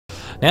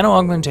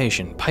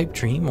Nano-Augmentation, Pipe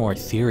Dream or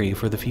Theory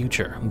for the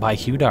Future by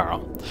Hugh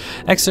Darrell.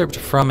 Excerpt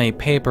from a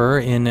paper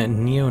in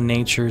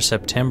NeoNature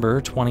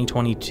September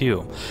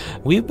 2022.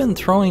 We've been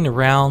throwing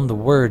around the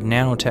word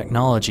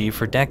nanotechnology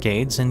for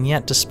decades, and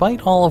yet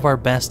despite all of our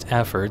best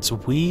efforts,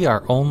 we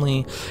are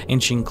only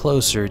inching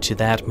closer to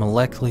that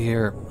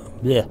molecular,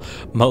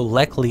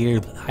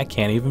 I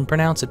can't even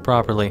pronounce it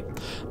properly,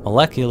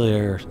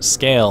 molecular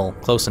scale,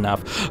 close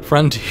enough,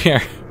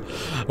 frontier,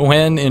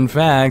 when in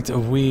fact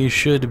we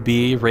should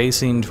be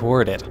racing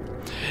toward it.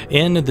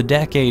 In the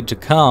decade to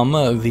come,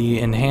 the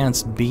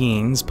enhanced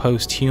beings,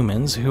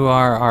 post-humans, who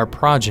are our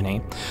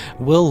progeny,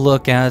 will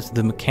look at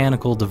the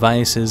mechanical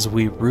devices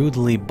we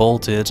rudely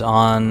bolted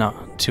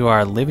on to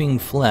our living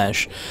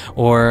flesh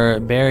or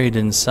buried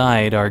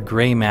inside our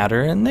gray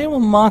matter, and they will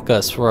mock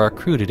us for our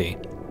crudity.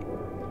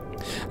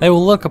 They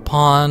will look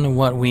upon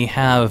what we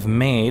have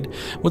made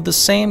with the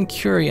same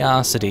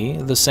curiosity,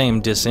 the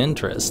same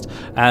disinterest,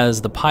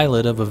 as the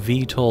pilot of a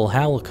VTOL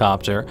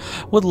helicopter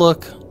would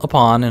look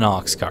upon an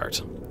ox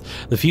cart.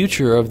 The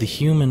future of the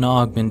human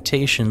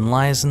augmentation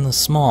lies in the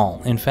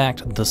small, in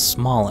fact, the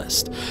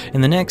smallest.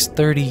 In the next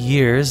 30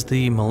 years,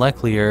 the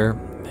molecular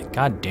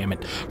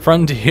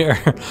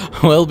frontier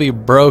will be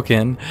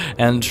broken,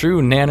 and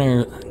true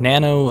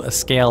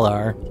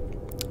nanoscalar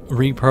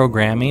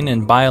reprogramming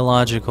and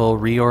biological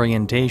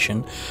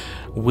reorientation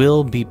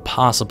will be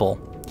possible.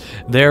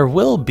 There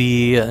will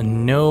be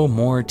no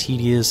more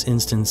tedious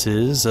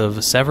instances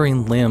of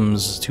severing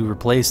limbs to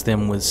replace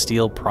them with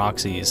steel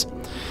proxies.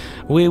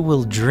 We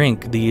will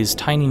drink these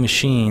tiny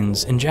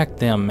machines, inject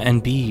them,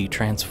 and be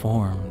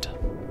transformed.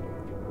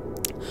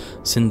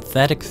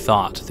 Synthetic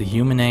thought, the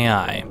human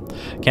AI.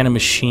 Can a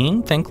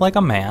machine think like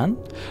a man?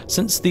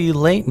 Since the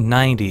late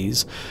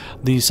 90s,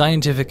 the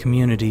scientific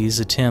community's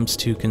attempts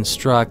to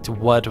construct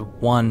what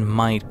one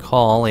might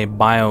call a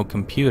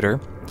biocomputer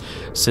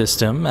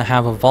system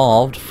have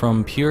evolved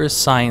from pure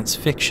science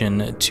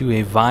fiction to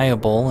a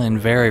viable and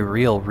very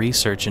real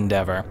research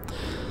endeavor.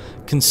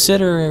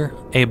 Consider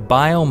a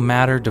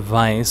biomatter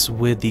device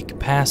with the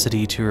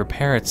capacity to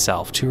repair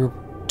itself, to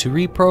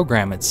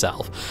reprogram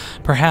itself,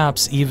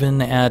 perhaps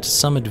even at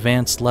some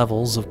advanced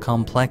levels of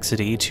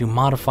complexity to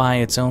modify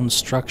its own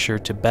structure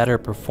to better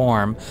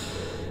perform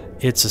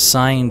its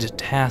assigned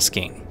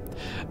tasking.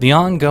 The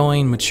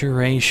ongoing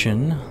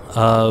maturation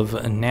of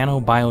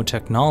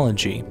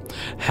nanobiotechnology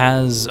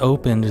has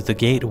opened the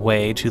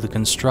gateway to the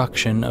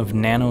construction of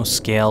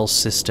nanoscale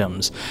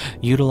systems,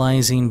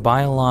 utilizing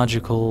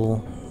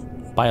biologically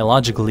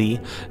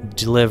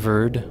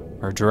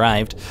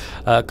derived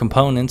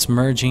components,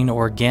 merging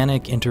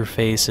organic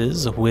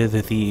interfaces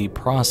with the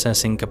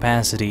processing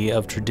capacity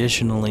of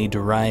traditionally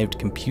derived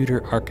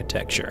computer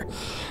architecture.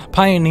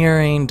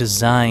 Pioneering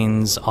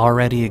designs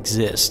already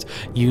exist,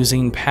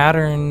 using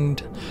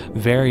patterned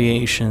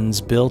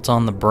variations built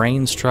on the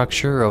brain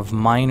structure of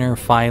minor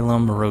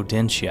phylum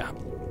Rodentia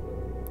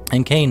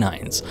and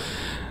canines,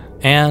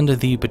 and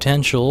the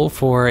potential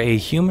for a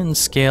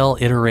human-scale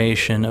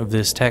iteration of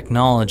this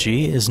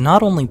technology is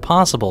not only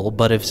possible,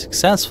 but if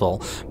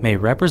successful, may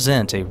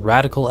represent a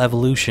radical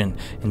evolution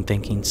in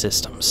thinking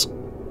systems.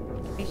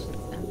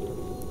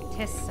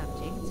 Test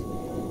subjects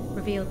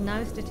revealed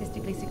no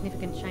statistically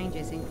significant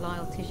changes in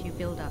glial tissue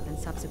buildup and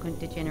subsequent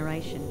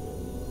degeneration.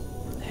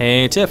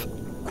 Hey, Tiff.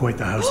 Quite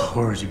the house of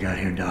horrors you got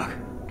here, Doc.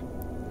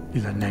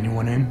 You letting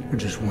anyone in, or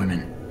just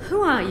women?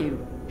 Who are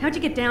you? How'd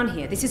you get down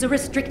here? This is a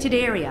restricted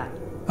area.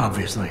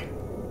 Obviously.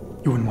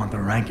 You wouldn't want the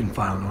rank and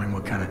file knowing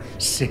what kind of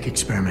sick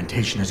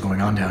experimentation is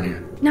going on down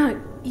here. No,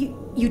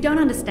 you don't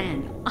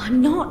understand.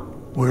 I'm not...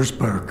 Where's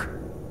Burke?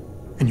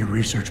 And your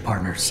research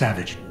partner,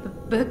 Savage?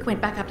 Burke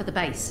went back up to the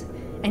base.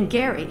 And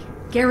Gary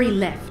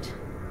left.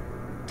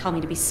 Told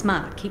me to be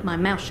smart, keep my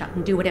mouth shut,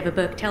 and do whatever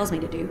Burke tells me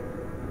to do.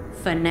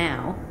 For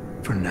now.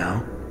 For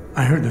now?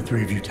 I heard the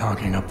three of you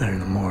talking up there in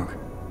the morgue.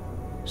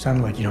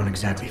 Sounded like you don't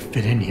exactly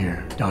fit in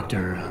here,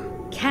 Dr.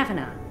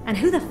 Kavanagh. And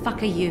who the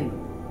fuck are you?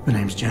 The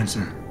name's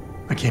Jensen.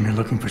 I came here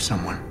looking for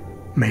someone.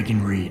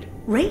 Megan Reed.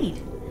 Reed?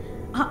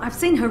 I've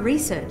seen her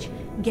research.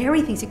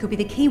 Gary thinks it could be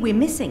the key we're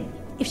missing.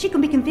 If she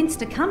can be convinced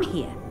to come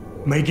here.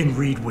 Megan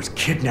Reed was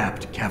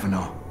kidnapped,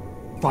 Kavanaugh.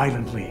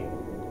 Violently.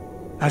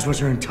 As was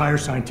her entire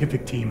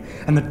scientific team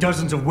and the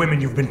dozens of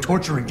women you've been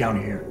torturing down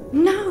here.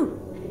 No!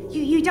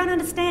 You don't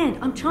understand.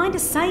 I'm trying to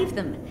save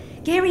them.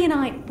 Gary and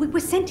I, we were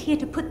sent here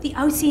to put the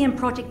OCM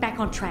project back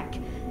on track.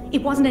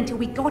 It wasn't until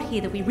we got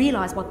here that we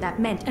realized what that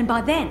meant, and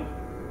by then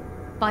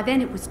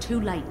it was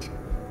too late.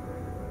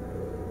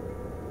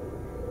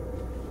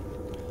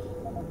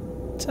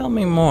 Tell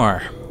me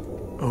more.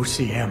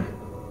 OCM.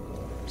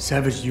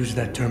 Savage used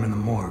that term in the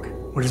morgue.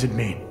 What does it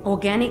mean?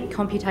 Organic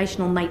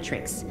computational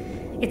matrix.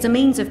 It's a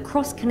means of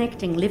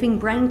cross-connecting living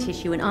brain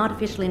tissue and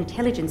artificial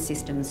intelligence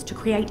systems to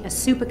create a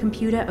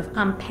supercomputer of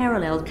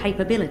unparalleled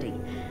capability.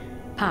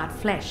 Part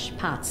flesh,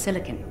 part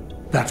silicon.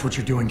 That's what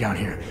you're doing down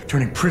here,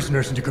 turning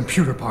prisoners into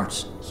computer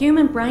parts.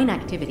 Human brain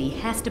activity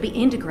has to be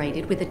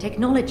integrated with the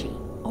technology,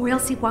 or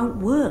else it won't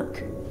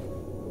work.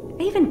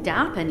 Even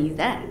DARPA knew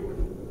that.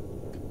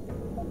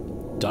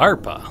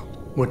 DARPA?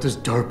 What does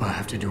DARPA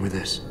have to do with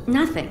this?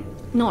 Nothing.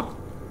 Not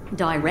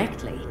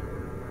directly.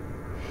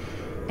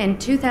 In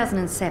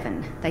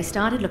 2007, they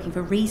started looking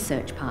for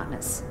research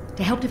partners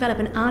to help develop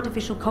an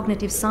artificial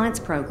cognitive science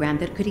program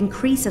that could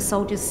increase a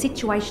soldier's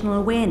situational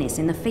awareness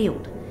in the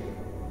field.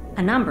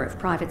 A number of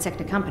private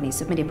sector companies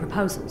submitted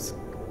proposals.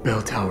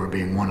 Bell Tower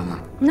being one of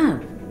them. No.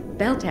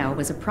 Bell Tower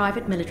was a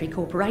private military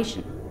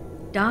corporation.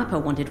 DARPA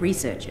wanted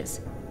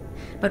researchers.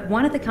 But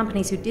one of the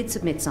companies who did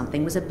submit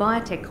something was a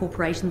biotech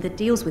corporation that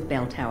deals with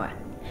Bell Tower.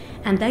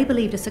 And they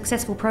believed a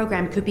successful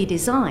program could be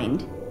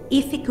designed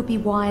if it could be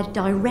wired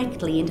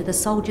directly into the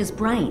soldiers'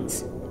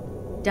 brains.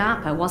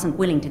 DARPA wasn't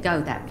willing to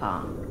go that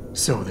far.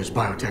 So this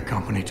biotech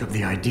company took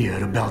the idea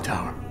to Bell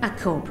Tower. A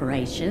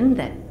corporation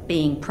that,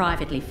 being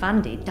privately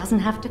funded, doesn't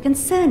have to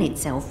concern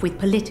itself with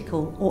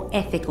political or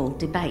ethical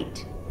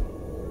debate.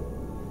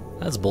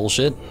 That's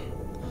bullshit.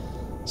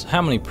 So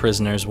how many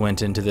prisoners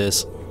went into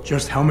this?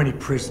 Just how many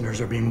prisoners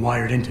are being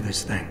wired into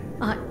this thing?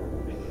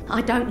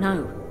 I don't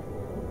know.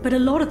 But a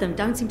lot of them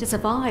don't seem to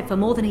survive for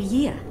more than a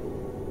year.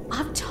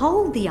 I've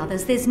told the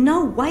others there's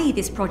no way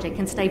this project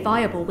can stay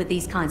viable with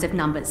these kinds of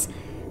numbers.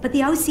 But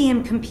the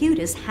OCM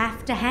computers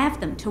have to have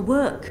them to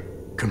work.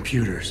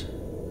 Computers?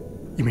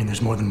 You mean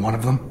there's more than one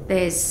of them?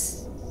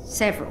 There's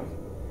several.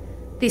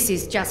 This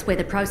is just where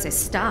the process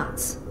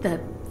starts,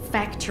 the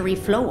factory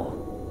floor.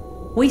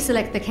 We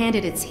select the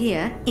candidates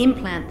here,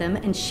 implant them,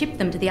 and ship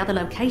them to the other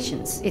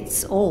locations.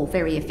 It's all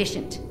very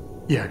efficient.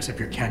 Yeah, except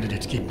your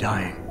candidates keep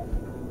dying.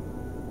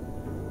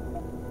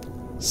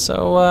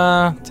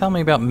 So, tell me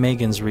about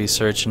Megan's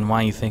research and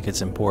why you think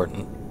it's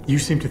important. You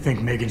seem to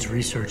think Megan's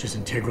research is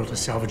integral to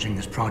salvaging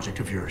this project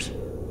of yours.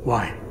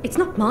 Why? It's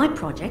not my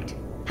project.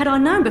 Had I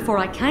known before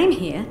I came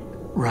here...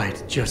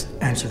 Right, just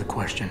answer the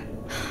question.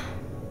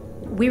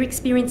 We're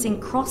experiencing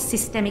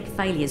cross-systemic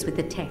failures with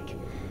the tech.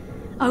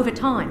 Over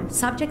time,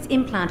 subjects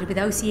implanted with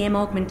OCM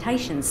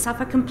augmentations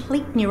suffer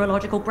complete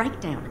neurological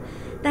breakdown.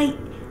 They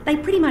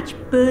pretty much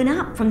burn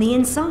up from the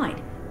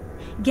inside.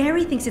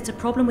 Gary thinks it's a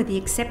problem with the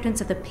acceptance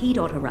of the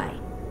P-dot array.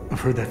 I've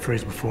heard that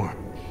phrase before.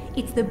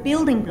 It's the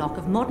building block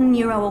of modern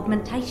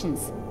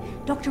neuro-augmentations.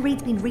 Dr.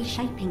 Reed's been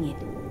reshaping it,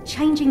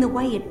 changing the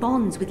way it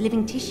bonds with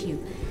living tissue.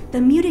 The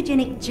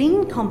mutagenic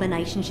gene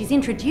combination she's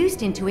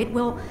introduced into it,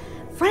 well,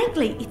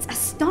 frankly, it's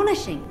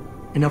astonishing.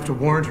 Enough to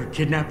warrant her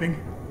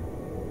kidnapping?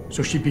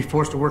 So she'd be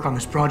forced to work on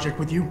this project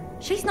with you?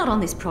 She's not on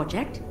this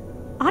project.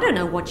 I don't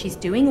know what she's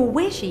doing or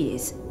where she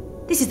is.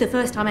 This is the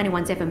first time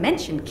anyone's ever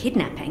mentioned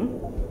kidnapping.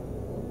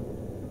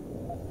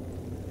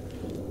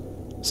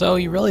 So,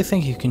 you really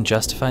think you can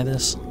justify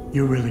this?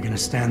 You're really gonna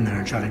stand there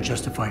and try to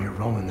justify your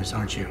role in this,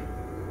 aren't you?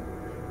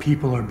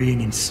 People are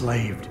being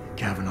enslaved,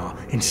 Kavanaugh.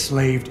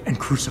 Enslaved and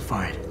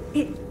crucified.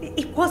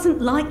 It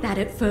wasn't like that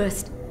at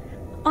first.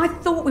 I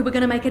thought we were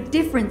gonna make a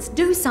difference,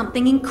 do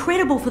something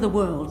incredible for the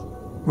world.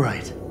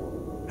 Right.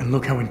 And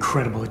look how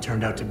incredible it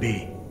turned out to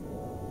be.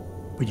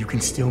 But you can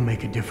still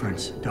make a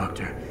difference,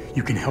 Doctor.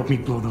 You can help me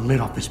blow the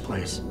lid off this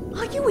place.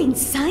 Are you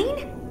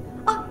insane?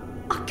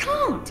 I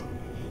can't.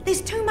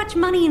 There's too much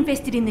money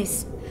invested in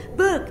this.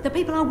 Burke, the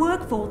people I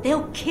work for,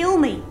 they'll kill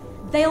me.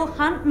 They'll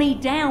hunt me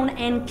down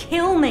and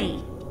kill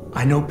me.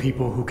 I know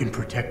people who can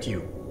protect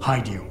you,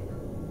 hide you.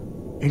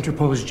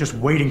 Interpol is just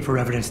waiting for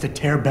evidence to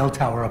tear Bell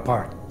Tower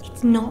apart.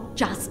 It's not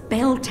just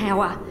Bell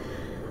Tower.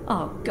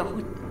 Oh,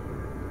 God.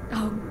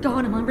 Oh,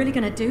 God, am I really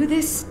going to do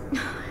this?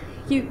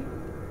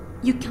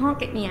 You can't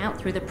get me out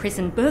through the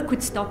prison. Burke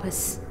would stop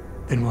us.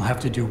 Then we'll have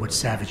to do what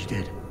Savage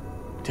did.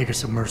 Take a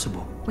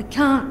submersible. We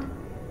can't.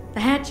 The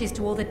hatches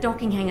to all the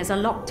docking hangars are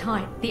locked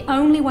tight. The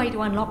only way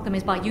to unlock them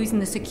is by using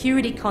the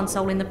security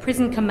console in the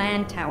prison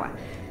command tower.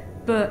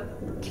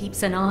 Burke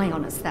keeps an eye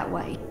on us that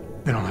way.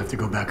 Then I'll have to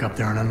go back up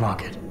there and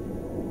unlock it.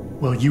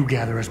 Well, you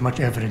gather as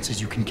much evidence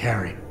as you can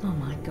carry. Oh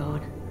my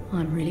God,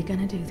 I'm really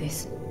gonna do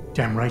this.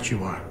 Damn right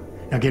you are.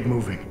 Now get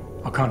moving.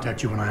 I'll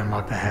contact you when I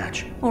unlock the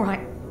hatch. All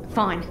right,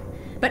 fine.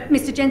 But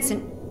Mr.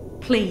 Jensen,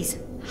 please,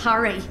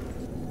 hurry.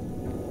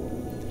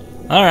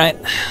 All right.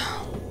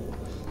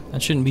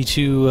 That shouldn't be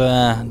too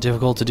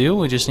difficult to do.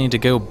 We just need to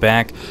go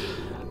back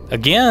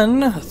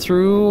again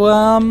through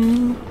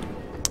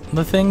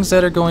the things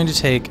that are going to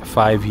take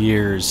 5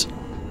 years.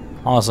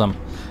 Awesome.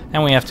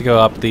 And we have to go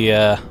up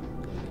the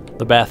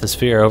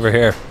bathysphere over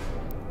here.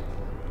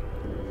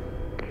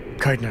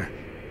 Keitner,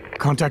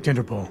 contact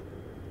Interpol.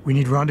 We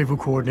need rendezvous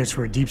coordinates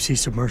for a deep-sea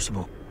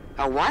submersible.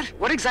 A what?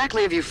 What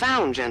exactly have you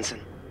found,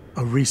 Jensen?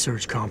 A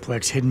research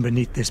complex hidden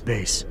beneath this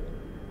base.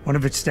 One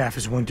of its staff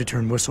is willing to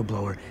turn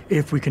whistleblower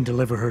if we can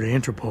deliver her to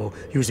Interpol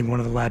using one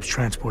of the lab's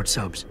transport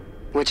subs.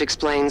 Which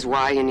explains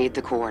why you need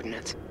the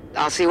coordinates.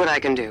 I'll see what I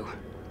can do.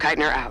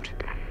 Keitner out.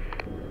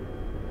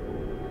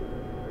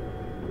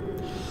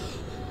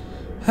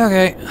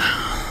 Okay,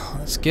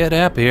 let's get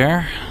up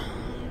here.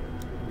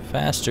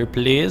 Faster,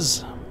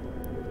 please.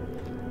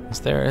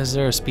 Is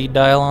there a speed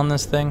dial on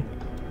this thing?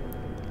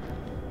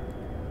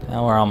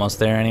 Well, we're almost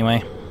there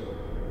anyway.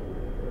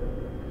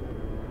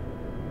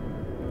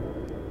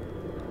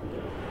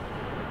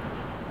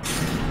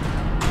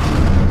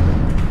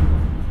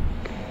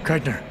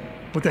 Keitner,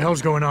 what the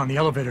hell's going on? The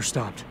elevator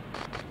stopped.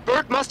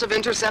 Must have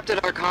intercepted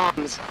our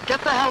comms.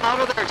 Get the hell out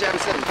of there,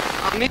 Jensen.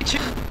 I'll meet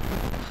you.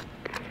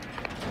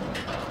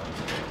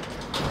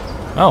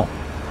 Oh.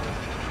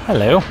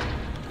 Hello.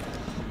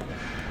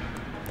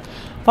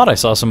 Thought I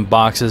saw some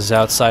boxes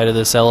outside of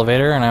this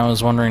elevator, and I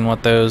was wondering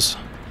what those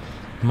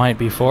might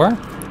be for.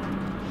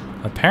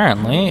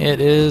 Apparently, it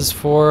is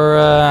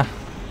for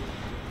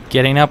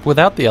getting up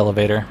without the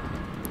elevator.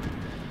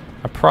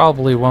 I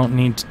probably won't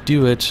need to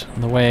do it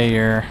the way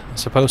you're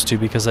supposed to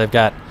because I've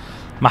got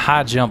my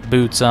high jump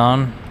boots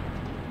on.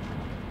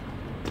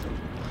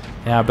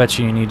 Yeah, I bet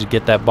you need to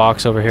get that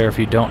box over here if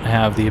you don't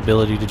have the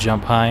ability to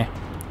jump high.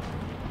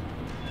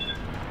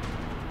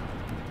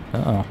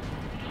 Uh-oh.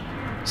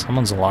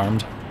 Someone's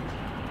alarmed.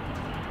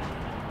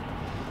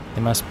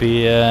 They must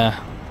be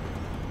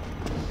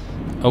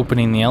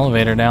opening the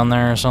elevator down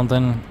there or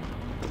something.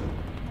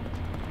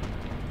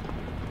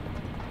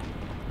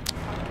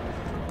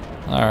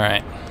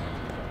 Alright.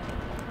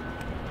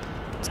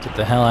 Let's get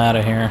the hell out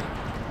of here.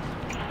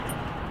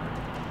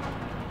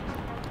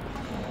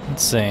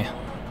 Let's see.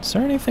 Is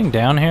there anything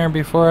down here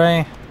before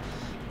I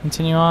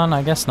continue on?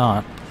 I guess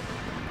not.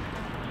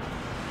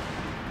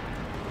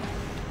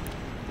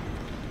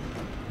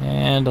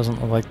 And it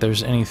doesn't look like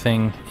there's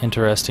anything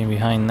interesting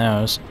behind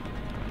those.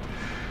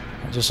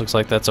 It just looks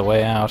like that's a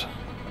way out.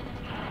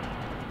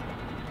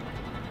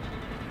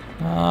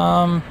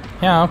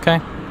 Yeah, okay.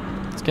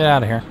 Let's get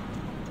out of here.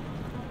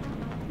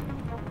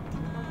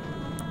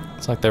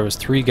 Looks like there was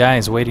 3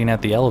 guys waiting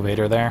at the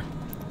elevator there.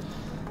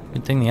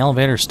 Good thing the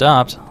elevator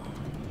stopped.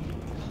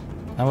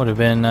 That would have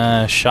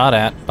been shot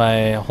at by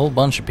a whole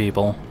bunch of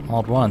people all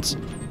at once.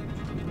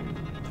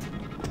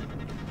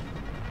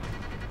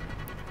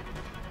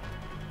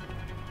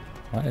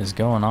 What is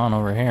going on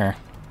over here?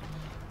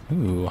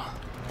 Ooh.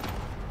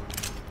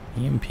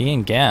 EMP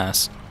and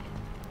gas.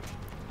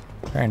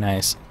 Very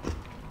nice.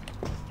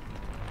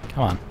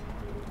 Come on.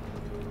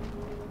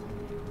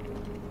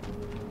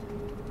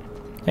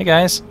 Hey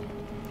guys.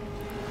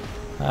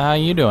 How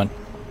you doing?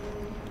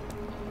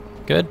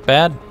 Good?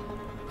 Bad?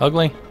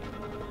 Ugly?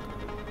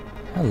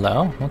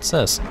 Hello, what's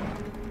this?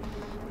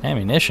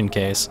 Ammunition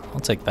case. I'll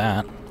take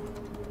that.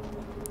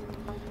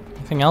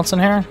 Anything else in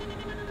here?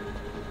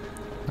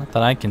 Not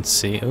that I can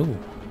see. Ooh.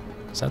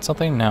 Is that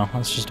something? No,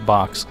 that's just a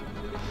box.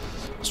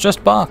 It's just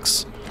a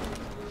box.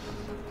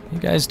 You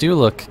guys do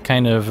look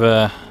kind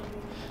of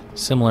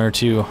similar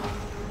to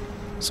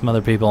some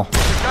other people.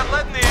 Got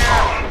lead in the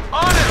air.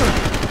 On it.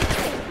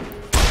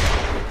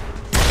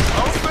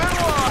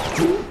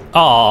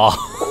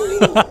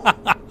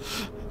 Aw.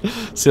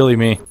 Silly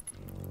me.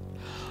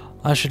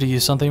 I should have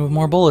used something with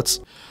more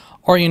bullets.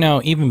 Or, you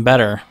know, even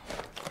better,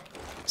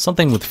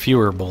 something with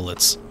fewer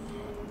bullets.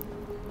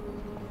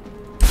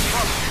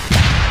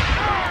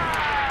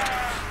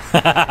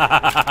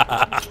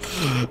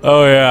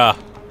 Oh yeah,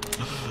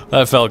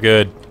 that felt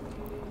good.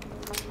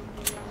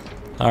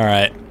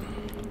 Alright.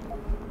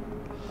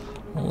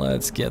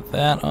 Let's get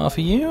that off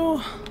of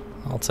you.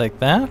 I'll take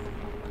that.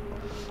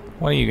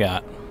 What do you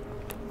got?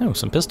 Oh,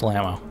 some pistol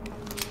ammo.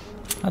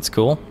 That's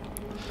cool.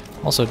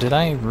 Also, did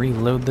I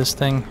reload this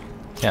thing?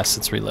 Yes,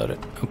 it's reloaded.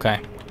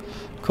 Okay.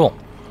 Cool.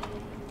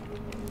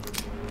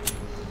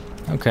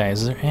 Okay,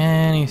 is there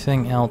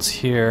anything else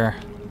here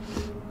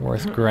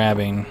worth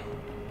grabbing?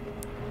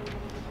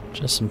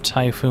 Just some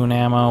Typhoon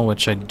ammo,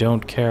 which I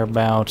don't care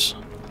about.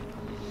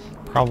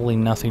 Probably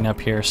nothing up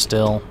here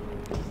still.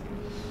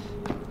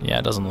 Yeah,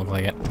 it doesn't look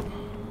like it.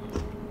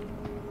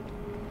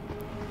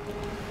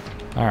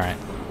 Alright.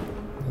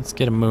 Let's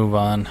get a move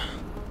on.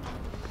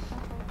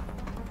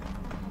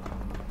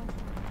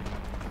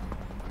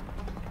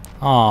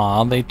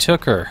 Aw, they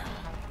took her.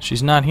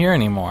 She's not here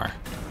anymore.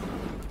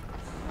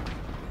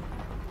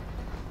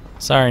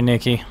 Sorry,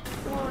 Nikki.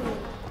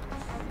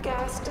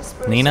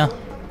 Nina?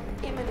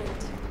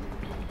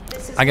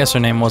 I guess her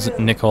name wasn't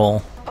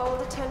Nicole.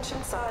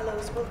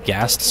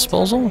 Gas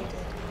disposal?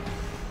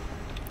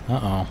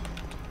 Uh-oh.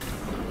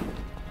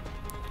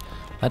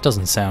 That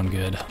doesn't sound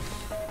good.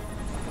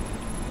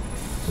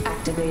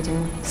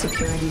 Activating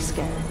security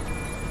scan.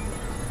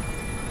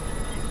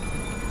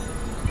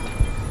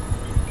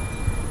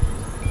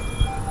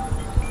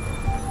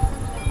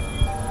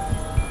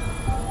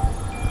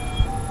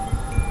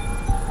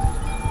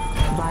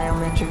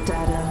 Biometric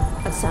data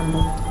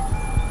assembled.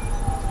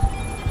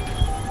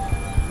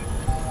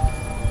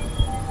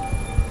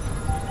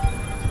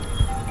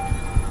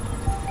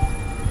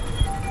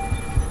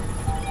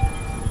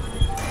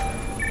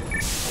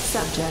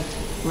 Subject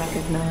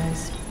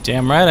recognized.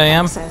 Damn right I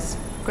am. Access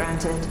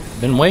granted.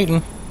 Been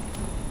waiting.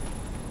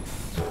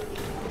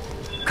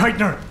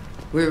 Keitner!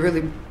 We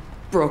really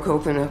broke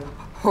open a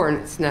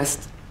hornet's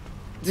nest,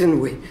 didn't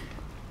we,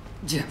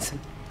 Jensen?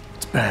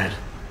 It's bad.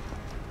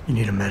 You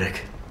need a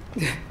medic.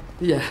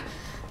 Yeah,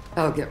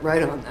 I'll get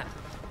right on that.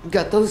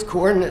 Got those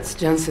coordinates,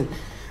 Jensen.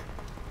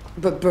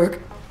 But Burke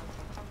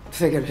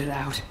figured it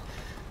out.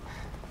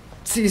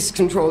 Seized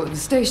control of the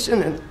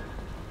station and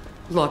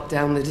locked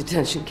down the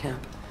detention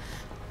camp.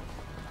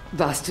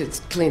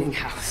 Bastard's cleaning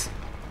house.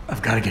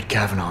 I've got to get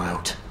Kavanaugh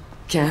out.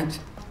 Can't.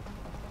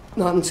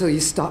 Not until you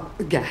stop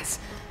the gas.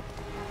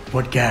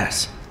 What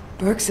gas?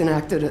 Burke's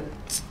enacted a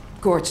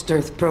scorched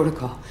earth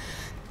protocol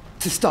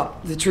to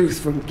stop the truth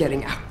from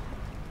getting out.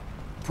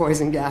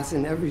 Poison gas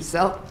in every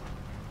cell.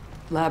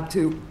 Lab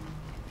tube.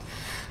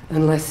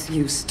 Unless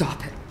you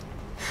stop it.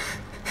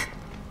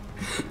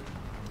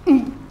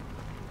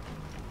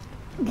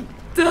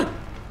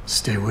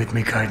 Stay with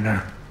me,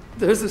 Keitner.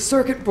 There's a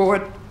circuit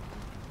board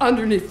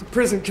underneath the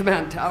prison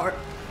command tower.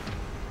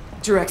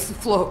 Directs the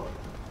flow.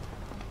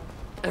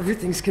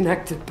 Everything's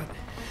connected, but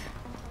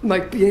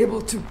might be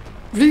able to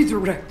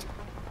redirect.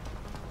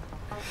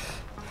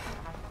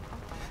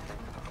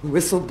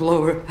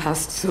 Whistleblower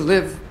has to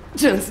live,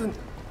 Jensen.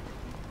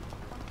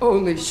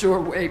 Only sure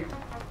way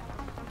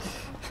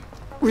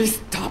we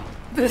stop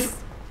this.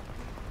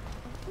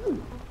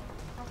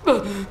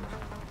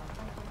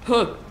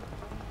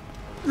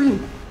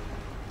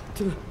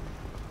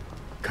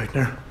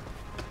 Keitner?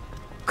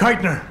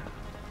 Keitner!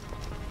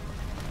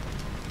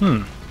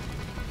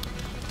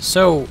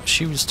 So,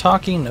 she was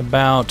talking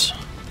about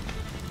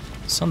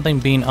something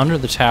being under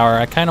the tower.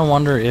 I kind of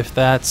wonder if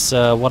that's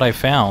what I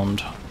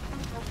found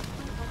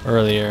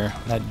earlier.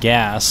 That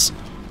gas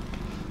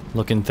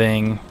looking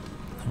thing.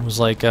 It was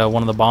like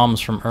one of the bombs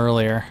from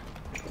earlier.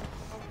 You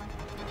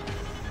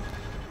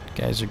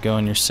guys are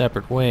going your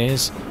separate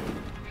ways.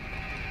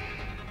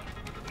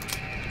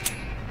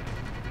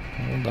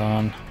 Hold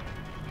on.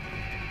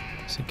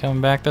 Is he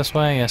coming back this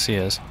way? Yes, he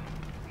is.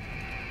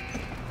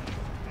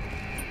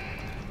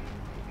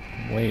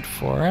 Wait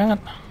for it.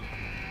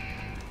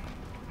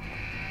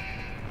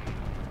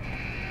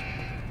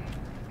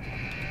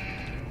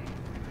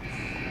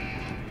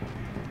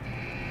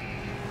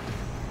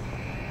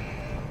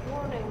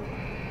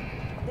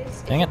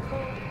 Dang it.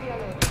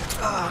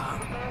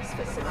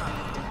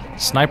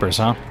 Snipers,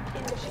 huh?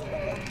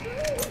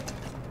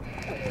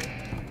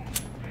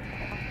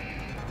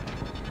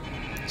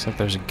 Looks like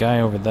there's a guy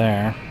over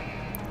there.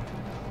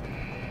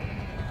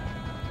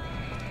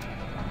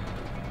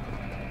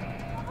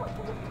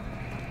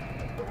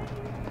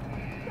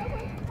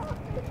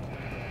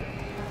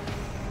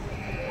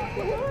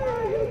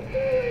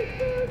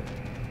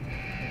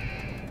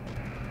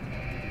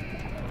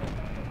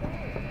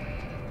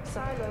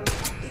 Silo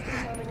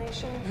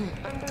decontamination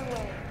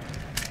underway.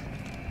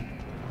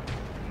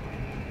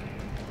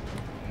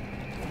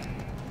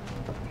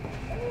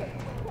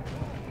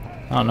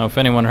 I don't know if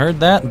anyone heard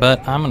that,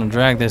 but I'm gonna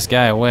drag this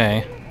guy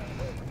away,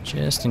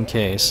 just in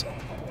case.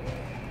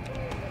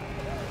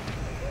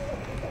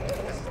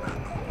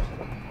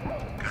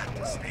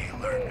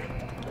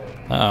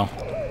 Uh-oh.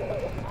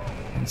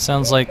 It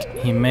sounds like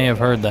he may have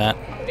heard that.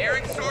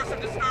 Nearing source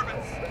of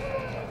disturbance.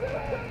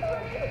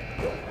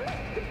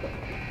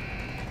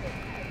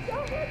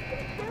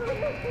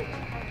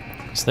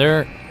 Is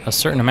there a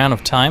certain amount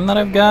of time that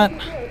I've got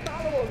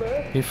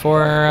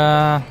before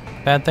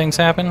bad things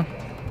happen?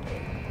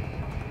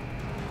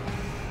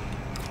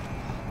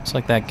 Looks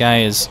like that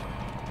guy is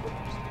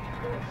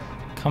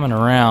coming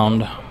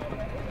around.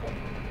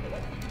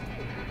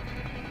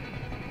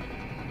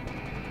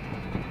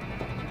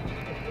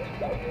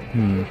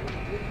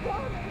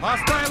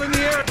 Hostile in the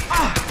air.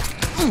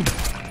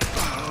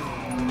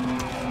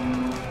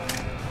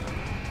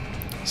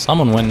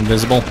 Someone went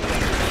invisible.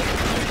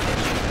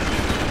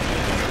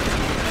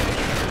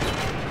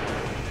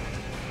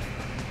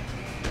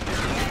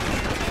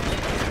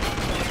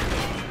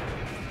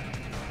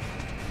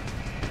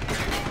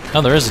 Oh,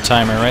 there is a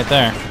timer right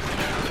there.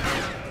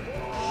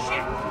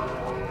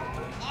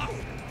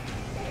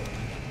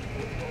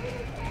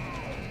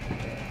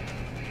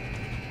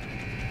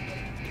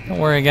 Don't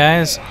worry,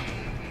 guys.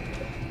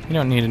 You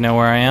don't need to know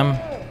where I am.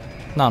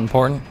 Not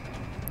important.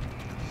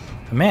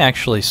 I may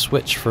actually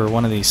switch for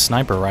one of these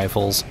sniper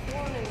rifles.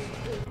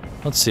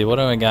 Let's see, what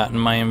do I got in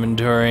my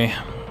inventory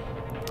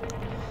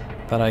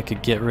that I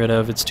could get rid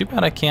of? It's too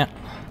bad I can't...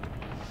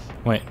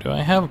 Wait, do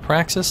I have a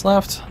Praxis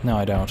left? No,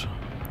 I don't.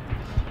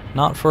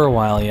 Not for a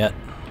while yet.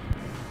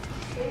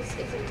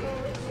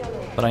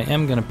 But I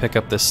am going to pick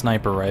up this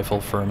sniper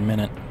rifle for a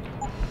minute.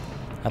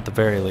 At the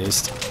very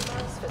least.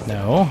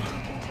 No.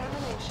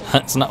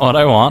 That's not what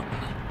I want.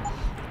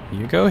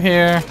 You go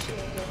here.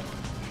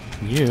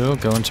 You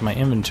go into my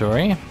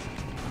inventory.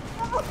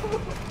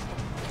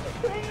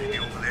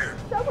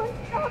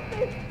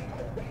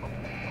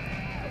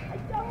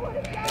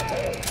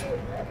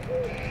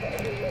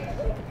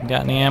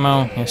 Got any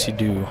ammo? Yes, you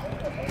do.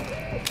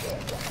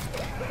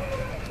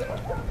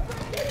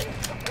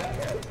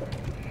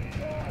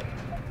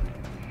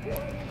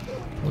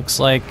 Looks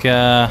like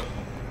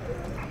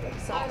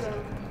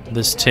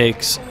this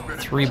takes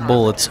 3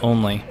 bullets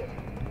only.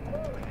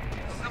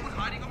 Someone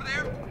hiding over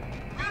there?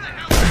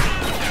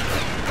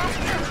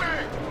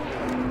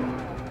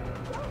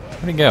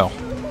 Where'd he go?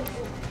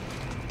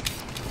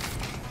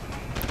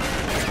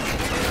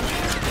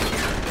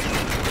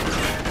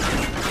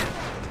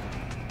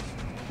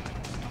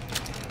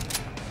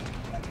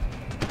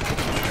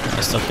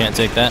 I still can't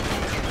take that.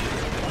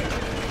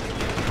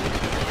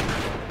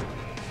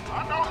 I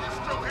know he's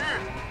still here.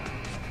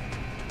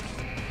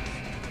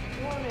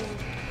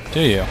 Do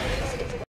you?